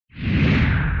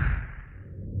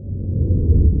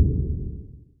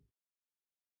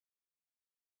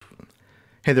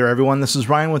Hey there everyone, this is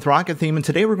Ryan with RocketTheme, and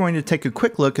today we're going to take a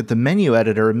quick look at the Menu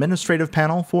Editor administrative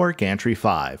panel for Gantry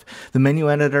 5. The Menu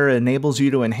Editor enables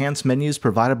you to enhance menus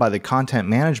provided by the content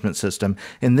management system,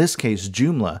 in this case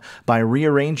Joomla, by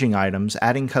rearranging items,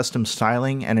 adding custom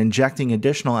styling, and injecting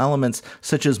additional elements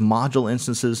such as module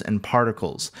instances and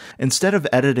particles. Instead of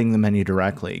editing the menu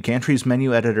directly, Gantry's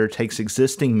Menu Editor takes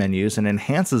existing menus and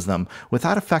enhances them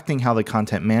without affecting how the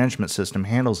content management system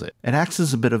handles it. It acts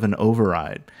as a bit of an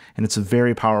override, and it's a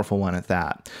very powerful one at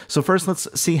that. So first,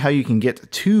 let's see how you can get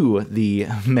to the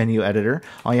menu editor.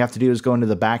 All you have to do is go into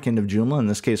the back end of Joomla. In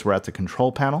this case, we're at the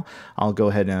control panel. I'll go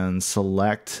ahead and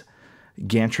select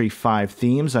Gantry 5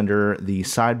 themes under the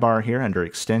sidebar here under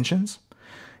extensions.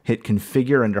 Hit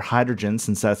configure under hydrogen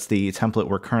since that's the template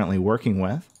we're currently working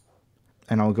with.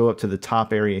 And I'll go up to the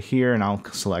top area here and I'll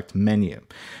select menu.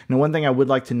 Now, one thing I would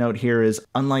like to note here is,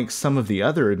 unlike some of the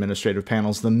other administrative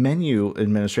panels, the menu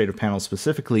administrative panel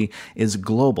specifically is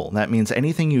global. That means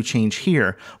anything you change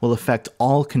here will affect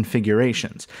all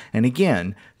configurations. And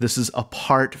again, this is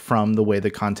apart from the way the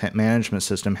content management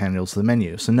system handles the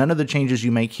menu. So none of the changes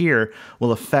you make here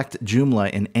will affect Joomla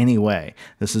in any way.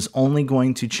 This is only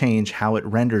going to change how it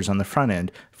renders on the front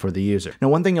end for the user. Now,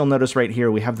 one thing you'll notice right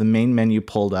here, we have the main menu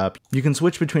pulled up. You can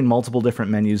switch between multiple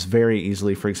different menus very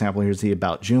easily. For example, here's the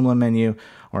About Joomla menu,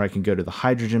 or I can go to the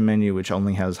Hydrogen menu, which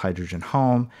only has Hydrogen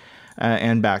Home,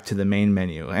 and back to the main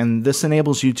menu. And this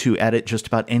enables you to edit just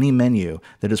about any menu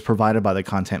that is provided by the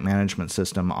content management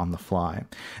system on the fly.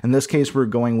 In this case, we're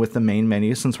going with the main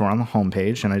menu since we're on the home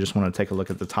page, and I just want to take a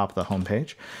look at the top of the home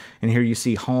page. And here you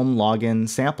see Home, Login,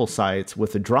 Sample Sites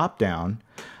with a drop-down.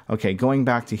 Okay, going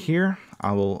back to here,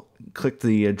 I will click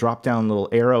the drop-down little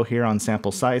arrow here on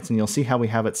Sample Sites, and you'll see how we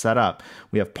have it set up.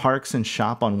 We have Parks and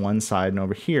Shop on one side, and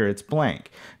over here it's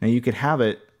blank. Now you could have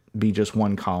it be just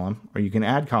one column, or you can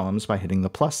add columns by hitting the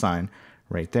plus sign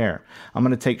right there. I'm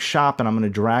going to take Shop and I'm going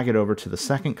to drag it over to the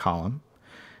second column.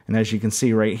 And as you can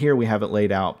see right here, we have it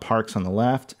laid out Parks on the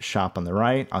left, Shop on the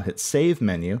right. I'll hit Save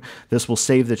Menu. This will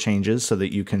save the changes so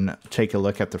that you can take a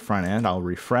look at the front end. I'll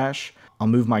refresh. I'll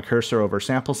move my cursor over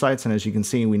Sample Sites, and as you can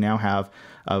see, we now have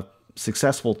a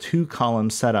successful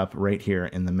 2-column setup right here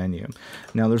in the menu.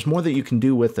 Now, there's more that you can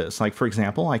do with this. Like, for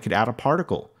example, I could add a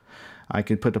particle. I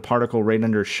could put the particle right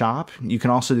under Shop. You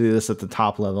can also do this at the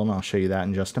top level, and I'll show you that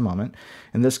in just a moment.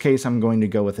 In this case, I'm going to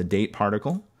go with a date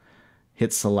particle.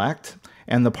 Hit Select,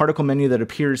 and the particle menu that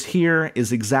appears here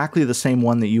is exactly the same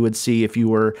one that you would see if you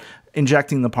were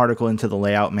injecting the particle into the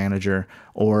layout manager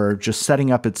or just setting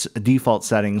up its default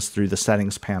settings through the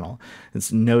settings panel.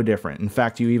 It's no different. In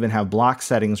fact, you even have block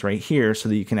settings right here so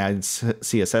that you can add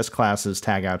CSS classes,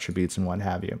 tag attributes, and what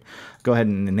have you. Go ahead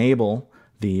and enable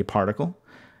the particle.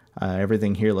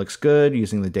 Everything here looks good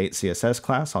using the date CSS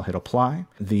class. I'll hit apply.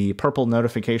 The purple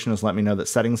notification is letting me know that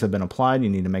settings have been applied. You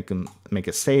need to make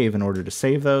a save in order to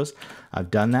save those.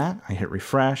 I've done that. I hit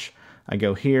refresh. I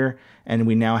go here, and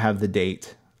we now have the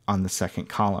date on the second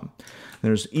column.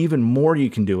 There's even more you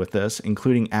can do with this,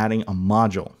 including adding a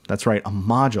module. That's right, a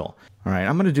module. All right,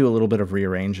 I'm going to do a little bit of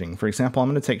rearranging. For example, I'm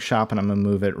going to take Shop and I'm going to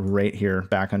move it right here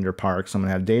back under Parks. I'm going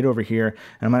to have date over here,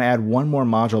 and I'm going to add one more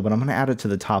module, but I'm going to add it to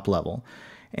the top level.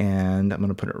 And I'm going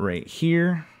to put it right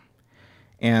here.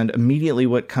 And immediately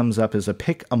what comes up is a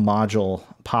pick a module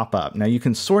pop-up. Now you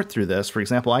can sort through this. For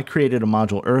example, I created a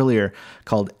module earlier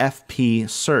called FP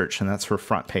Search, and that's for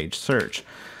front page search.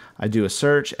 I do a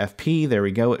search, FP, there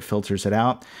we go, it filters it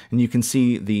out. And you can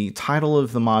see the title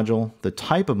of the module, the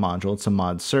type of module, it's a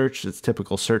mod search, it's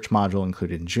typical search module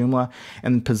included in Joomla,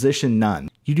 and position none.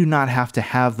 You do not have to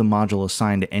have the module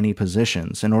assigned to any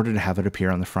positions in order to have it appear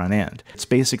on the front end. It's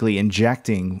basically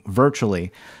injecting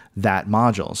virtually that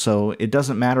module. So it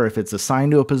doesn't matter if it's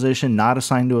assigned to a position, not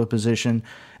assigned to a position,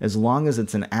 as long as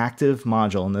it's an active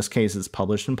module. In this case, it's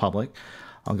published in public.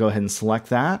 I'll go ahead and select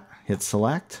that, hit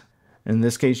select. In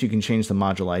this case, you can change the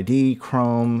module ID,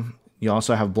 Chrome. You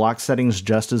also have block settings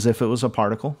just as if it was a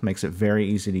particle. Makes it very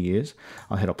easy to use.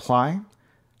 I'll hit apply.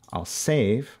 I'll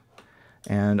save.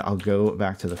 And I'll go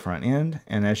back to the front end.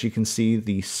 And as you can see,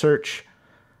 the search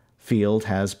field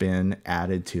has been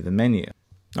added to the menu.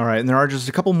 All right, and there are just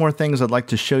a couple more things I'd like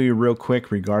to show you real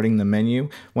quick regarding the menu.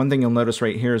 One thing you'll notice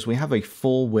right here is we have a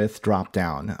full width drop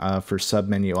down for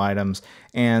submenu items,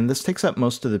 and this takes up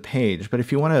most of the page. But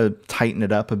if you want to tighten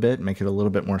it up a bit, make it a little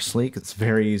bit more sleek, it's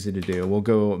very easy to do. We'll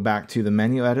go back to the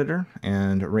menu editor,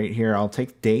 and right here I'll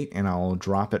take date and I'll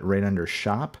drop it right under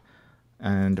shop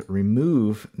and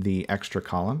remove the extra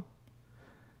column.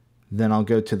 Then I'll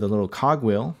go to the little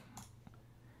cogwheel.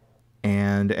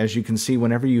 And as you can see,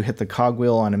 whenever you hit the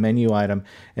cogwheel on a menu item,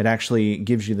 it actually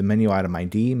gives you the menu item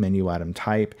ID, menu item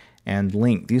type, and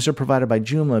link. These are provided by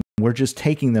Joomla We're just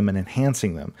taking them and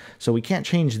enhancing them. So we can't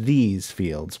change these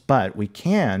fields, but we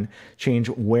can change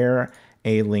where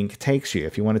a link takes you.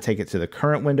 If you want to take it to the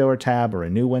current window or tab or a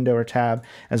new window or tab,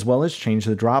 as well as change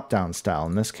the drop-down style.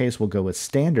 In this case, we'll go with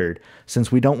standard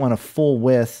since we don't want a full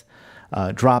width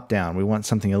drop down. We want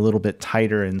something a little bit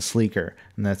tighter and sleeker,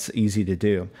 and that's easy to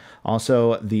do.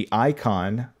 Also, the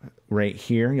icon right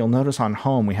here, you'll notice on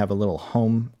home we have a little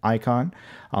home icon.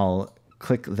 I'll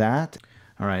click that.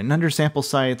 All right, and under sample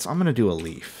sites, I'm going to do a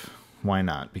leaf. Why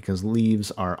not? Because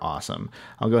leaves are awesome.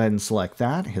 I'll go ahead and select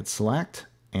that, hit select,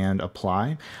 and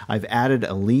apply. I've added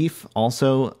a leaf.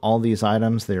 Also, all these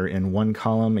items, they're in one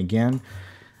column again.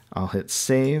 I'll hit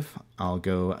save. I'll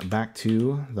go back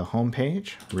to the home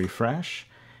page, refresh,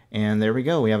 and there we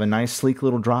go. We have a nice sleek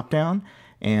little drop down,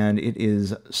 and it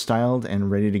is styled and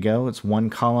ready to go. It's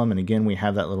one column, and again, we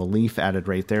have that little leaf added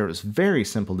right there. It was very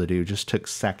simple to do, just took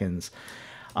seconds.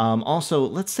 Also,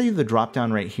 let's say the drop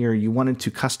down right here, you wanted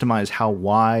to customize how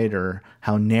wide or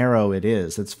how narrow it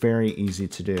is. It's very easy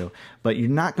to do, but you're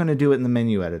not going to do it in the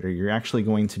menu editor. You're actually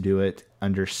going to do it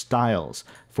under styles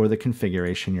for the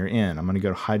configuration you're in. I'm going to go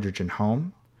to hydrogen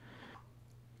home.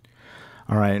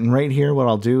 All right, and right here, what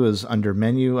I'll do is under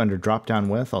menu, under drop down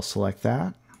width, I'll select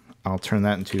that. I'll turn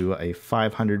that into a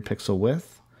 500 pixel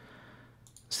width.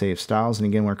 Save styles, and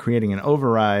again, we're creating an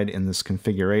override in this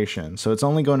configuration. So it's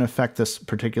only going to affect this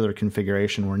particular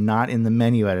configuration. We're not in the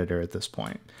menu editor at this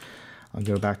point. I'll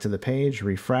go back to the page,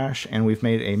 refresh, and we've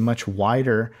made a much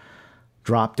wider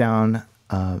drop-down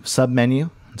sub-menu.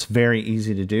 It's very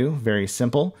easy to do, very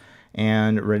simple,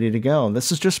 and ready to go. This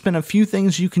has just been a few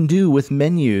things you can do with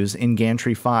menus in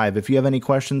Gantry 5. If you have any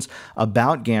questions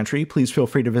about Gantry, please feel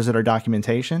free to visit our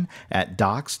documentation at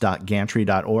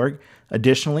docs.gantry.org.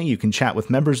 Additionally, you can chat with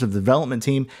members of the development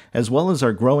team as well as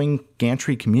our growing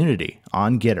Gantry community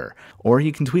on Gitter, or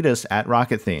you can tweet us at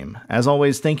RocketTheme. As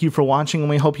always, thank you for watching, and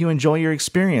we hope you enjoy your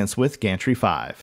experience with Gantry 5.